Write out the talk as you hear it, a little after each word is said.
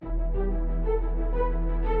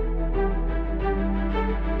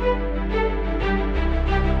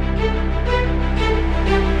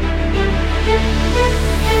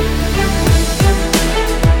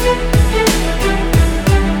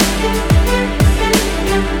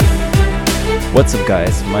What's up,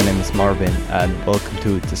 guys? My name is Marvin, and welcome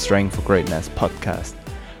to the Strength for Greatness podcast.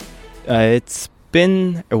 It's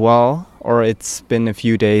been a while, or it's been a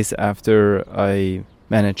few days after I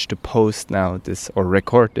managed to post now this or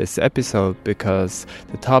record this episode, because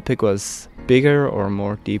the topic was bigger or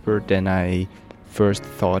more deeper than I first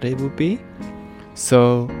thought it would be.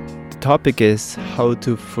 So the topic is how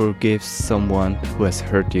to forgive someone who has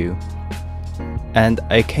hurt you. And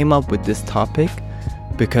I came up with this topic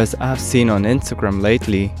because I've seen on Instagram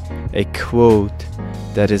lately a quote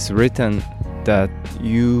that is written that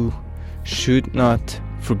you should not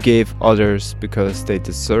forgive others because they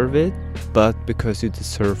deserve it, but because you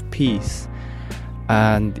deserve peace.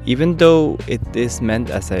 And even though it is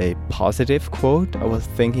meant as a positive quote, I was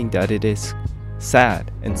thinking that it is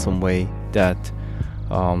sad in some way that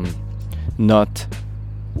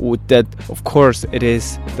that of course it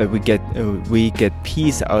is that we get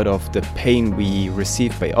peace out of the pain we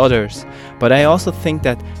receive by others, but I also think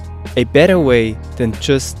that a better way than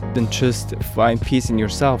just find peace in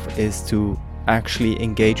yourself is to actually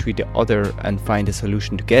engage with the other and find a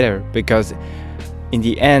solution together, because in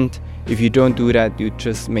the end, if you don't do that, you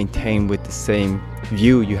just maintain with the same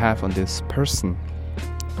view you have on this person.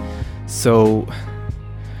 So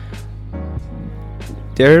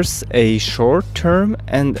there's a short-term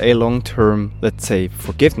and a long-term, let's say,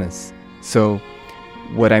 forgiveness. So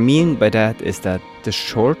what I mean by that is that the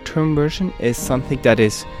short-term version is something that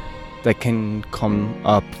can come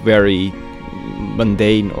up very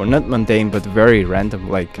mundane, or not mundane, but very random,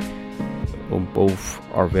 like both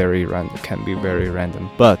are very random, can be very random.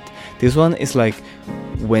 But this one is like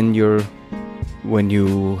when you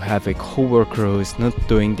have a coworker who is not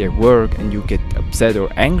doing their work and you get upset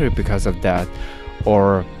or angry because of that,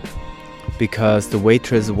 or because the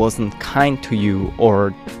waitress wasn't kind to you,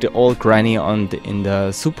 or the old granny in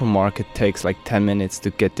the supermarket takes like 10 minutes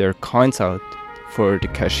to get their coins out for the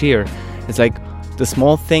cashier. It's like the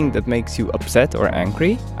small thing that makes you upset or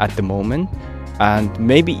angry at the moment, and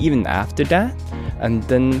maybe even after that, and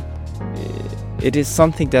then it is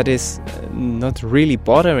something that is not really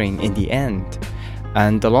bothering in the end.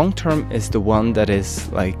 And the long term is the one that is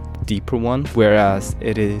like deeper one, whereas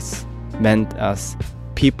it is meant as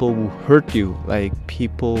people who hurt you, like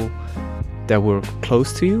people that were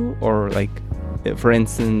close to you, or like, for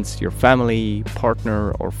instance, your family,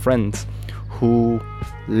 partner, or friends who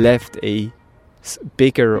left a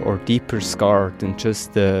bigger or deeper scar than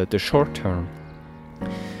just the short term.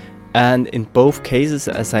 And in both cases,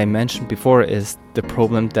 as I mentioned before, is the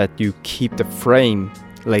problem that you keep the frame,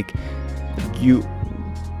 like you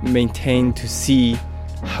maintain to see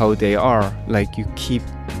how they are, like you keep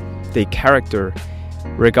the character,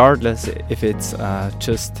 regardless if it's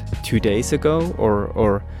just 2 days ago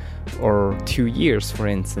or 2 years, for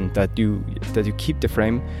instance, that you keep the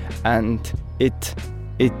frame, and it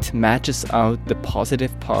matches out the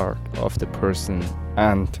positive part of the person.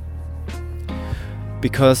 And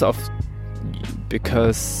because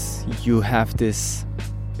you have this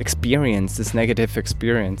experience, this negative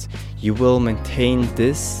experience, you will maintain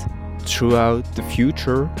this throughout the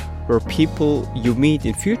future, or people you meet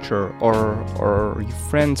in future, or your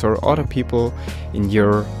friends or other people in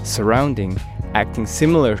your surrounding acting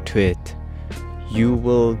similar to it, you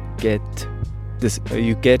will get this.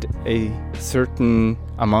 You get a certain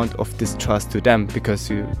amount of distrust to them, because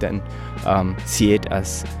you then see it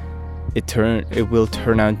as it will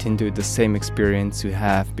turn out into the same experience you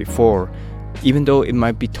have before, even though it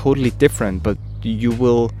might be totally different. But you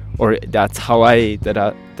will, or that's how I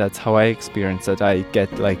experience that. I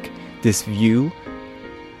get like this view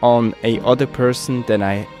on a other person that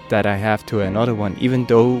I have to another one, even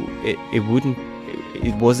though it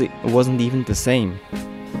wasn't even the same.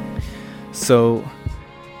 So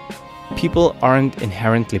people aren't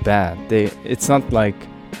inherently bad. It's not like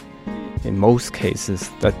in most cases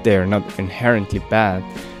that they're not inherently bad,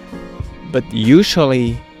 but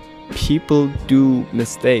usually people do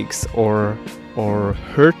mistakes or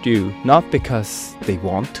hurt you not because they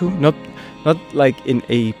want to, not like in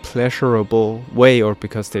a pleasurable way, or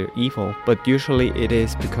because they're evil, but usually it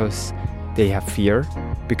is because they have fear,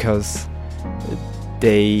 because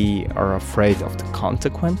they are afraid of the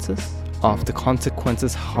consequences,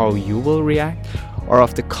 how you will react, or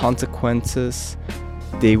of the consequences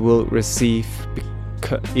they will receive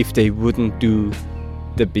if they wouldn't do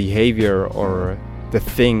the behavior or the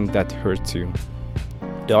thing that hurts you.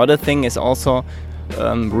 The other thing is also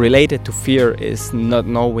related to fear, is not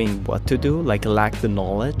knowing what to do, like lack the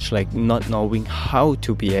knowledge, like not knowing how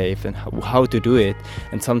to behave and how to do it.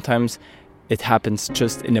 And sometimes it happens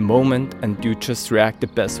just in a moment and you just react the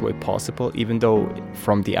best way possible, even though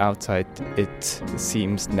from the outside it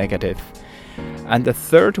seems negative. And the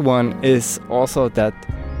third one is also that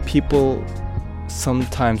people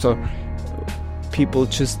sometimes, or people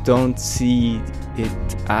just don't see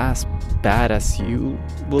it as bad as you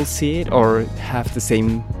will see it, or have the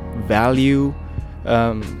same value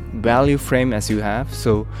frame as you have.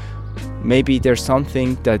 So maybe there's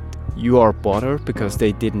something that you are bothered because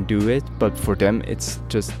they didn't do it, but for them it's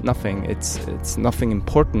just nothing. It's nothing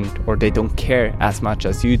important, or they don't care as much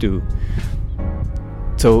as you do.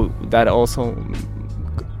 So that also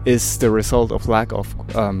is the result of lack of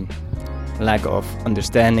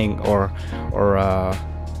understanding, or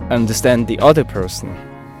understand the other person.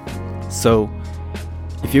 So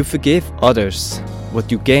if you forgive others,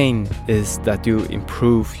 what you gain is that you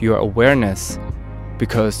improve your awareness,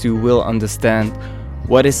 because you will understand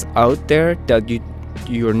what is out there that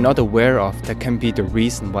you're not aware of, that can be the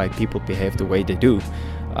reason why people behave the way they do.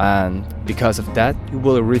 And because of that, you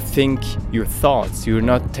will rethink your thoughts. You're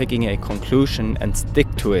not taking a conclusion and stick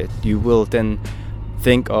to it. You will then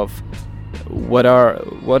think of what are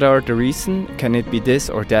the reason, can it be this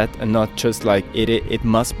or that, and not just like it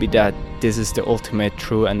must be that, this is the ultimate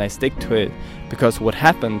true and I stick to it. Because what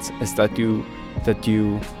happens is that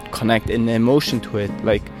you connect an emotion to it.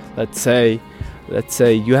 Like let's say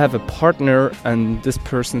you have a partner and this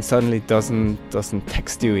person suddenly doesn't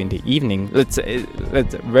text you in the evening. Let's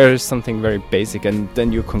very something very basic, and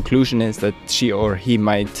then your conclusion is that she or he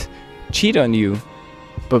might cheat on you.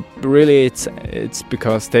 But really it's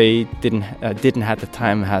because they didn't have the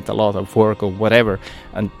time, had a lot of work or whatever.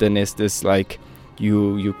 And then it's this like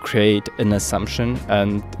you create an assumption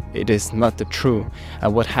and it is not the true.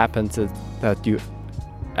 And what happens is that you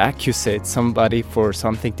accusate somebody for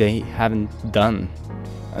something they haven't done,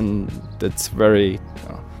 and that's very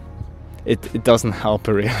it doesn't help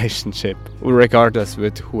a relationship, regardless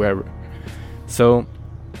with whoever. So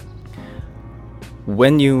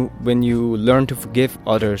when you learn to forgive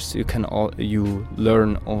others, you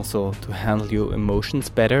learn also to handle your emotions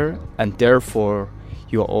better, and therefore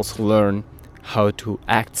you also learn how to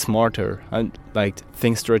act smarter and like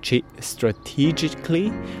think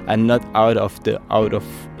strategically and not out of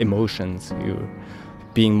emotions. You're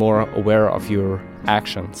being more aware of your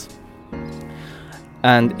actions.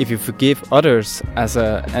 And if you forgive others, as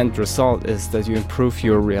an end result is that you improve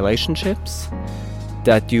your relationships,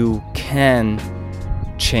 that you can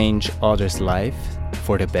change others' life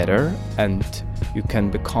for the better, and you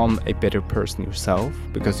can become a better person yourself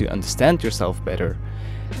because you understand yourself better,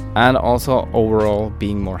 and also overall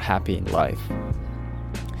being more happy in life.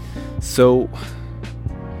 So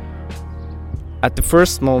at the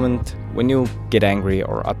first moment when you get angry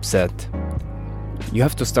or upset, you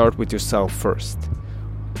have to start with yourself first.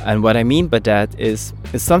 And what I mean by that is,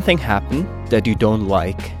 if something happened that you don't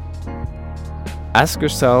like, ask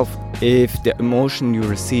yourself if the emotion you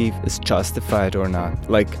receive is justified or not.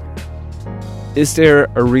 Like, is there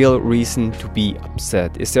a real reason to be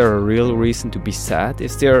upset? Is there a real reason to be sad?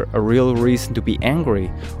 Is there a real reason to be angry?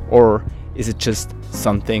 Or is it just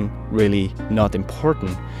something really not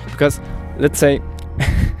important? Because let's say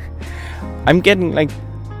I'm getting like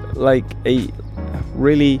a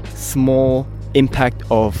really small impact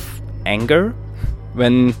of anger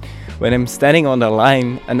when I'm standing on the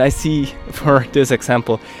line and I see, for this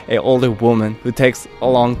example, an older woman who takes a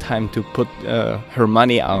long time to put her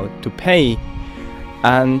money out to pay,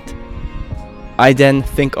 and I then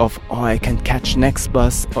think of, I can catch next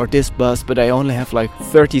bus or this bus, but I only have like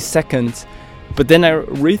 30 seconds. But then I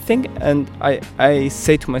rethink and I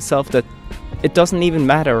say to myself that it doesn't even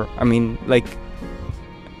matter. I mean, like,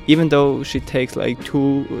 even though she takes like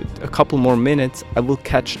a couple more minutes, I will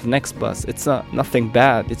catch the next bus. It's nothing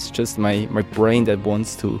bad. It's just my brain that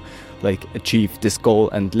wants to like achieve this goal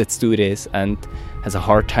and let's do this, and has a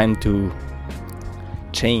hard time to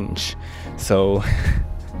change. So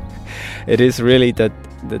it is really that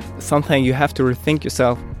sometimes you have to rethink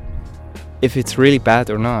yourself if it's really bad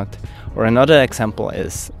or not. Or another example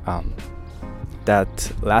is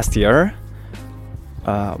that last year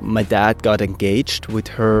my dad got engaged with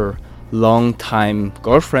her long-time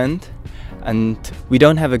girlfriend, and we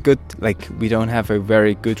don't have a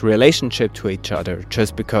very good relationship to each other,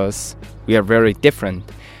 just because we are very different.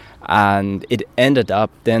 And it ended up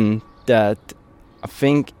then that, I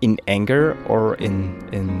think in anger or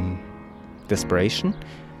in desperation,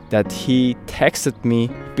 that he texted me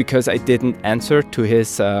because I didn't answer to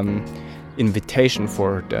his invitation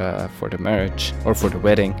for the marriage or for the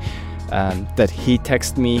wedding. That he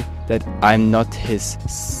texted me that I'm not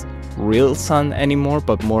his real son anymore,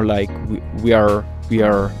 but more like we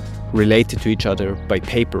are related to each other by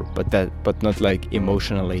paper, but not like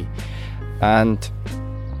emotionally. And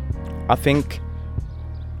I think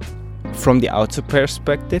from the outside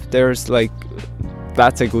perspective, there's like,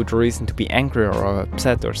 that's a good reason to be angry or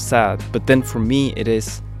upset or sad. But then for me, it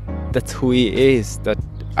is, that's who he is. That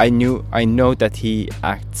I know that he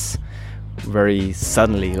acts very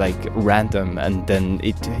suddenly, like random, and then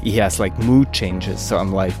he has like mood changes. So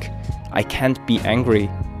I'm like, I can't be angry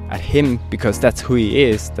at him because that's who he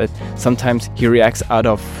is. That sometimes he reacts out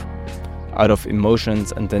of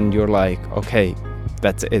emotions, and then you're like, okay,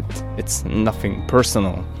 that's it. It's nothing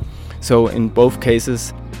personal. So in both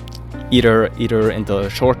cases, either in the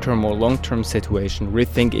short-term or long-term situation,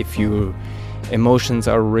 rethink if your emotions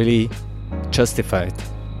are really justified.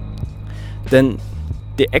 Then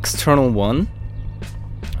the external one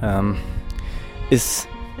is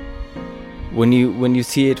when you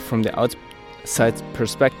see it from the outside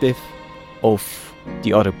perspective of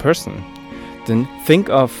the other person. Then think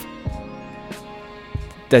of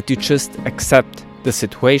that you just accept the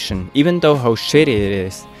situation, even though how shitty it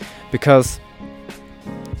is, because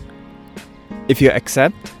if you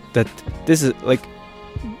accept that this is like,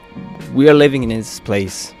 we are living in this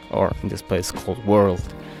place, or in this place called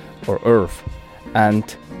world or earth,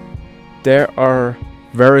 and there are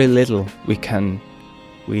very little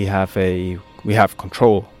we have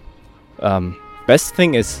control. Best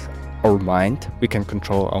thing is our mind. We can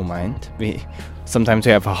control our mind. Sometimes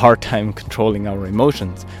we have a hard time controlling our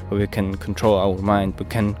emotions, but we can control our mind. We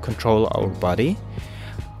can control our body,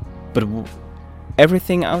 but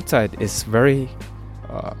everything outside is very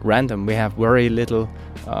random. We have very little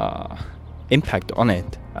impact on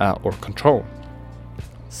it or control.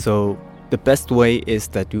 So the best way is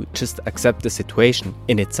that you just accept the situation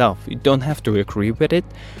in itself. You don't have to agree with it,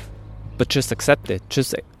 but just accept it.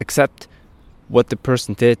 Just accept what the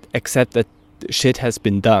person did. Accept that shit has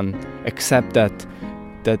been done. Accept that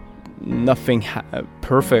nothing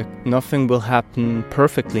will happen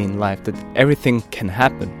perfectly in life. That everything can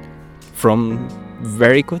happen, from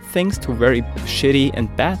very good things to very shitty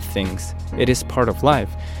and bad things. It is part of life.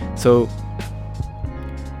 So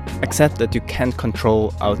accept that you can't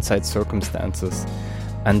control outside circumstances.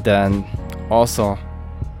 And then also,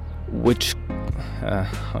 which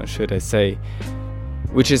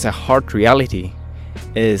is a hard reality,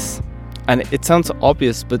 is, and it sounds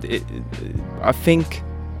obvious, but I think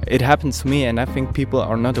it happens to me, and I think people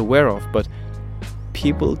are not aware of, but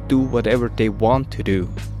people do whatever they want to do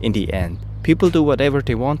in the end. People do whatever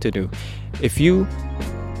they want to do. If you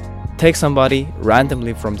take somebody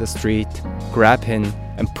randomly from the street, grab him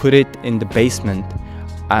and put it in the basement,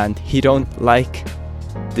 and he don't like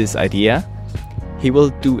this idea, he will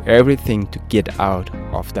do everything to get out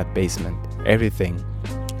of that basement. Everything.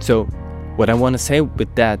 So what I want to say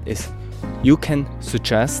with that is, you can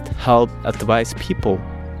suggest, help, advise people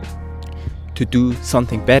to do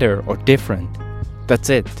something better or different. That's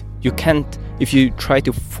it. You can't, if you try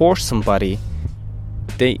to force somebody,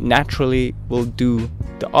 they naturally will do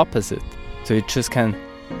the opposite. So you just can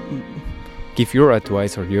give your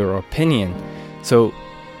advice or your opinion. So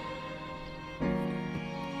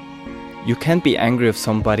you can't be angry of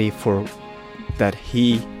somebody for that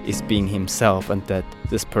he is being himself, and that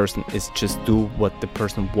this person is just do what the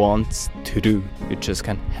person wants to do. You just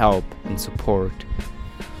can help and support.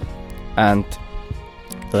 And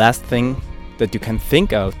the last thing that you can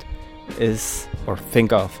think of is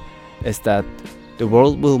that the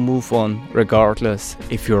world will move on regardless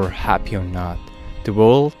if you're happy or not. The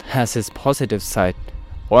world has its positive side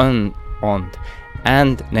on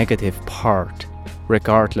and negative part,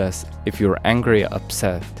 regardless if you're angry,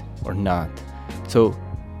 upset or not. So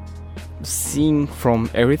seeing from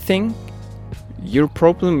everything, your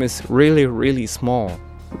problem is really, really small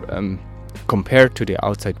compared to the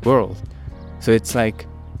outside world. So it's like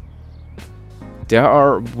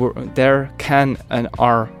there can and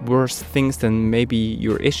are worse things than maybe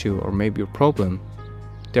your issue or maybe your problem.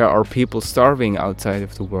 There are people starving outside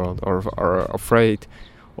of the world, or are afraid,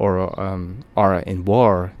 or are in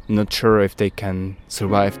war, not sure if they can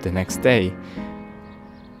survive the next day.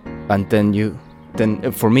 And then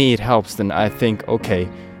for me it helps. Then I think, okay,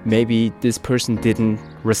 maybe this person didn't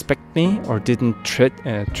respect me or didn't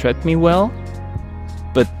treat me well.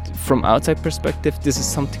 But from outside perspective, this is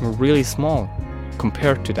something really small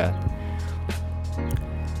compared to that.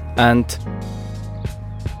 And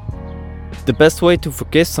the best way to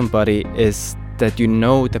forgive somebody is that you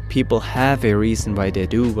know that people have a reason why they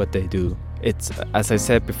do what they do. It's, as I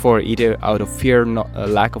said before, either out of fear, a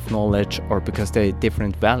lack of knowledge, or because they have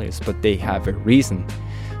different values, but they have a reason.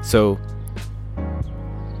 So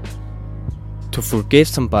to forgive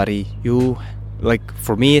somebody,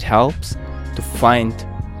 for me it helps to find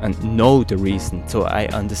and know the reason, so I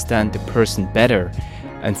understand the person better.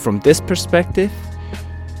 And from this perspective,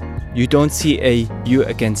 you don't see a you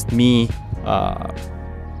against me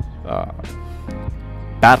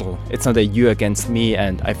battle. It's not a you against me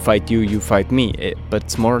and I fight you, you fight me, but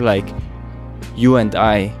it's more like you and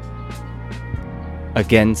I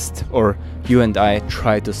against, or you and I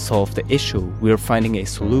try to solve the issue. We're finding a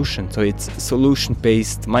solution. So it's a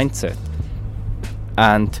solution-based mindset.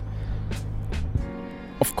 And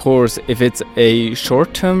of course, if it's a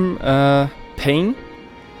short-term pain,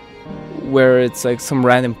 where it's like some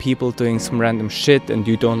random people doing some random shit and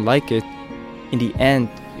you don't like it, in the end,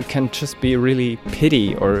 it can just be really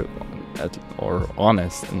pity or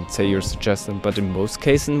honest and say your suggestion. But in most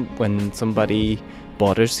cases, when somebody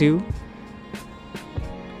bothers you,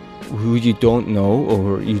 who you don't know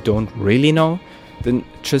or you don't really know, then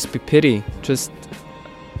just be pity. Just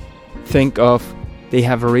think of, they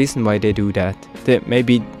have a reason why they do that. They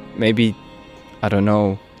maybe I don't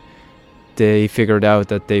know, they figured out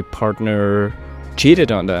that their partner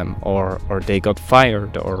cheated on them, or they got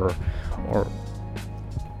fired, or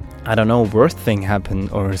I don't know, worst thing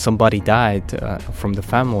happened, or somebody died from the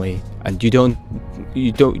family, and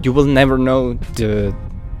you will never know the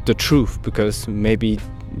truth, because maybe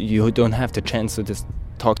you don't have the chance to just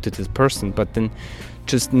talk to this person. But then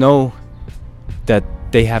just know that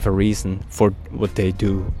they have a reason for what they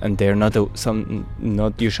do, and they're not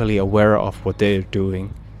usually aware of what they're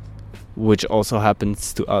doing, which also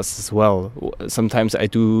happens to us as well. Sometimes I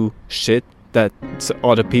do shit that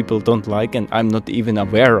other people don't like and I'm not even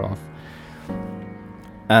aware of.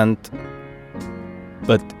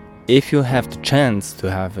 But if you have the chance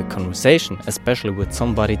to have a conversation, especially with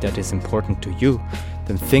somebody that is important to you,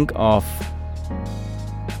 then think of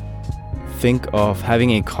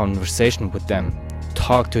having a conversation with them.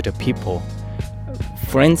 Talk to the people.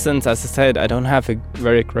 For instance, as I said, I don't have a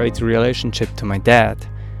very great relationship to my dad.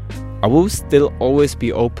 I will still always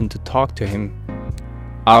be open to talk to him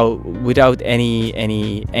without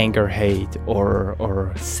any anger, hate,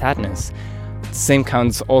 or sadness. The same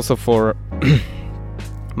counts also for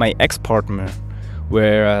my ex-partner,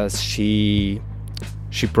 whereas she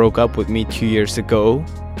broke up with me 2 years ago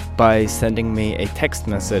by sending me a text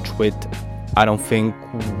message with, I don't think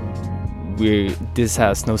this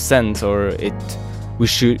has no sense, or we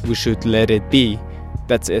should let it be.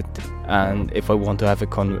 That's it. And if I want to have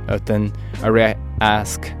then I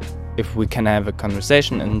ask if we can have a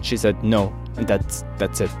conversation, and she said no, and that's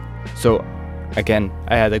it. So again,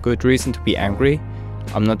 I had a good reason to be angry.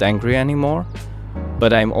 I'm not angry anymore,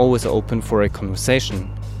 but I'm always open for a conversation.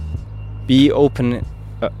 Be open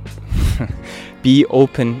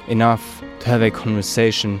enough to have a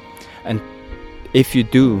conversation, and if you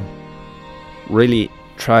do, really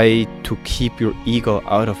try to keep your ego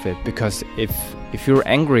out of it, because if you're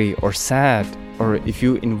angry or sad, or if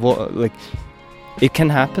you it can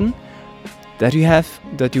happen that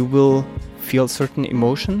you will feel certain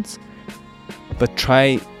emotions, but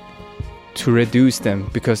try to reduce them,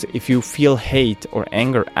 because if you feel hate or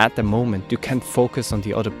anger at the moment, you can't focus on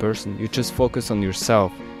the other person. You just focus on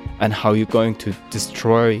yourself and how you're going to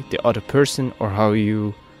destroy the other person, or how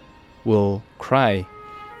you will cry.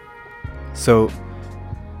 So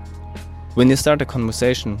when you start a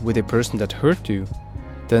conversation with a person that hurt you,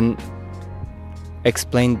 then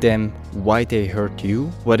explain them why they hurt you,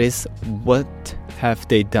 what have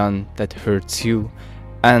they done that hurts you,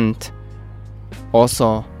 and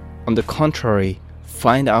also, on the contrary,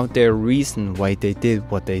 find out their reason why they did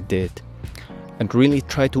what they did, and really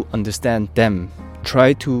try to understand them.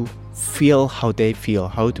 Try to feel how they feel,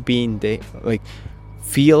 how to be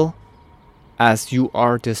feel as you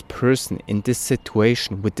are this person in this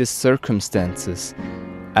situation with these circumstances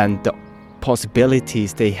and the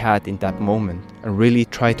possibilities they had in that moment, and really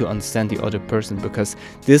try to understand the other person, because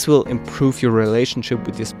this will improve your relationship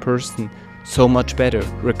with this person so much better,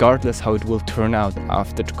 regardless how it will turn out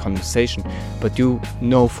after the conversation. But you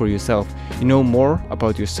know for yourself, you know more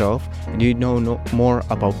about yourself, and you know more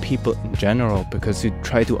about people in general, because you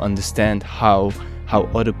try to understand how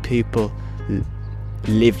other people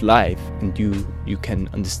live life, and you can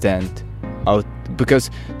understand out, because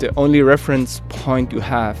the only reference point you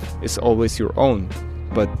have is always your own,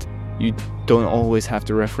 but you don't always have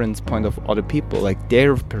the reference point of other people, like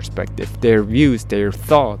their perspective, their views, their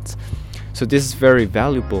thoughts. So this is very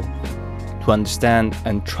valuable to understand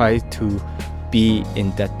and try to be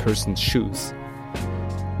in that person's shoes.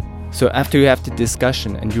 So after you have the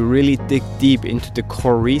discussion and you really dig deep into the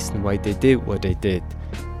core reason why they did what they did,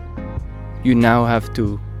 you now have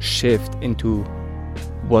to shift into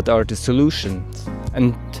what are the solutions,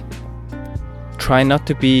 and try not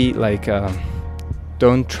to be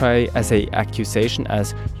don't try as a accusation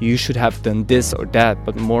as you should have done this or that,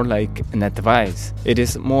 but more like an advice. It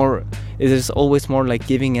is always more like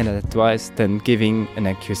giving an advice than giving an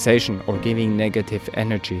accusation or giving negative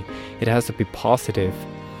energy. It has to be positive.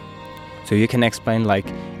 So you can explain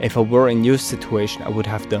like, if I were in your situation, I would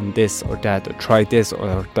have done this or that, or tried this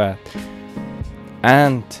or that.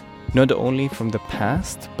 And not only from the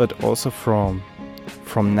past, but also from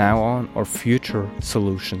now on, or future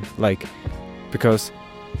solution. Like, because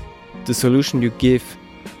the solution you give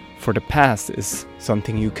for the past is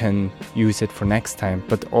something you can use it for next time,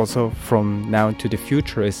 but also from now to the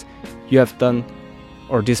future is you have done,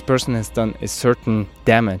 or this person has done a certain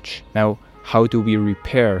damage. Now, how do we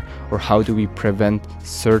repair, or how do we prevent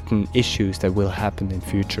certain issues that will happen in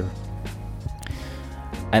future?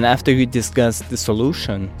 And after you discuss the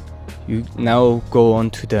solution, you now go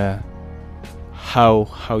on to the how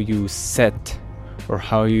you set, or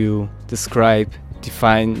how you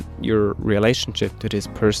define your relationship to this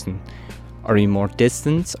person. Are you more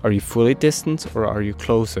distant? Are you fully distant? Or are you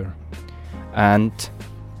closer? And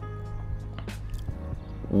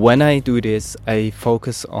when I do this, I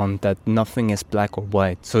focus on that nothing is black or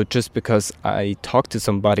white. So just because I talk to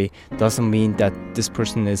somebody doesn't mean that this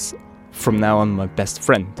person is from now on my best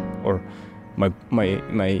friend, or my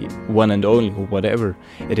one and only, or whatever.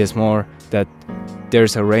 It is more that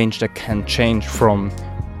there's a range that can change from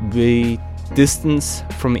we distance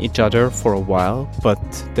from each other for a while, but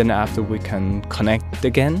then after we can connect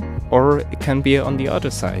again, or it can be on the other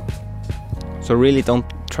side. So really don't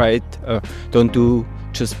do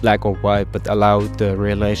just black or white, but allow the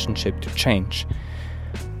relationship to change.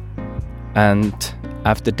 And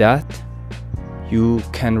after that, you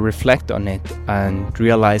can reflect on it and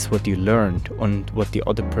realize what you learned and what the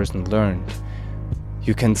other person learned.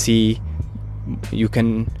 You can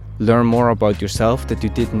learn more about yourself that you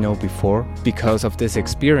didn't know before because of this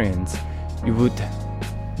experience.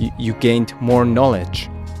 You gained more knowledge,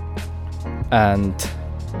 and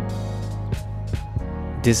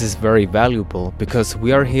this is very valuable, because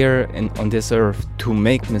we are here on this earth to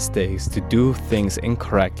make mistakes, to do things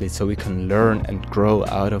incorrectly, so we can learn and grow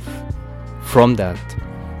from that.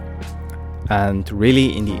 And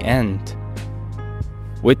really, in the end,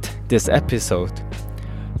 with this episode,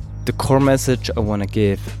 the core message I want to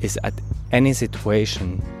give is, at any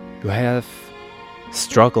situation you have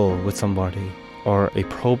struggle with somebody or a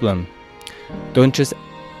problem, don't just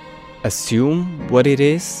assume what it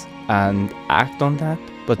is and act on that,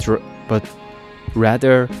 but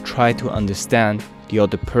rather try to understand the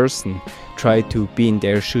other person, try to be in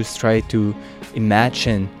their shoes, try to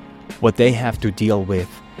imagine what they have to deal with.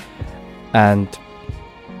 And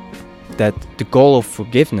that the goal of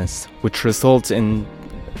forgiveness, which results in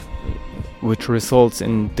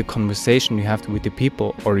the conversation you have with the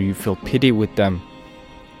people, or you feel pity with them,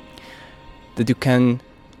 that you can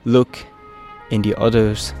look in the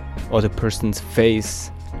other person's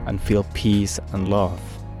face and feel peace and love,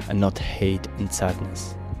 and not hate and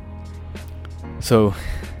sadness. So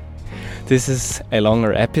this is a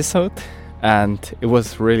longer episode, and it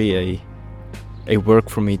was really a work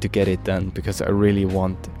for me to get it done, because I really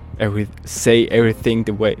want say everything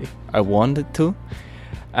the way I wanted to,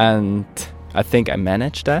 and I think I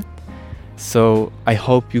managed that. So I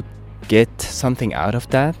hope you get something out of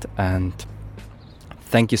that, and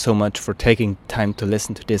thank you so much for taking time to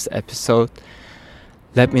listen to this episode.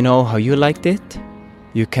 Let me know how you liked it.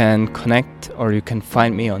 You can connect, or you can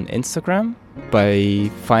find me on Instagram by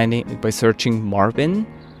searching Marvin,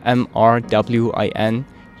 MRWIN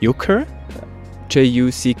Jucker,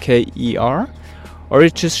 JUCKER, or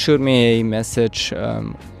just shoot me a message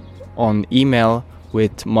on email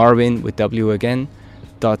with Marvin with W again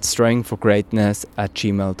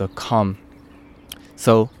 .strivingforgreatness@gmail.com.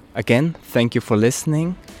 So again, thank you for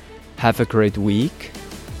listening. Have a great week,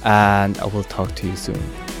 and I will talk to you soon.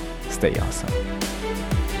 Stay awesome.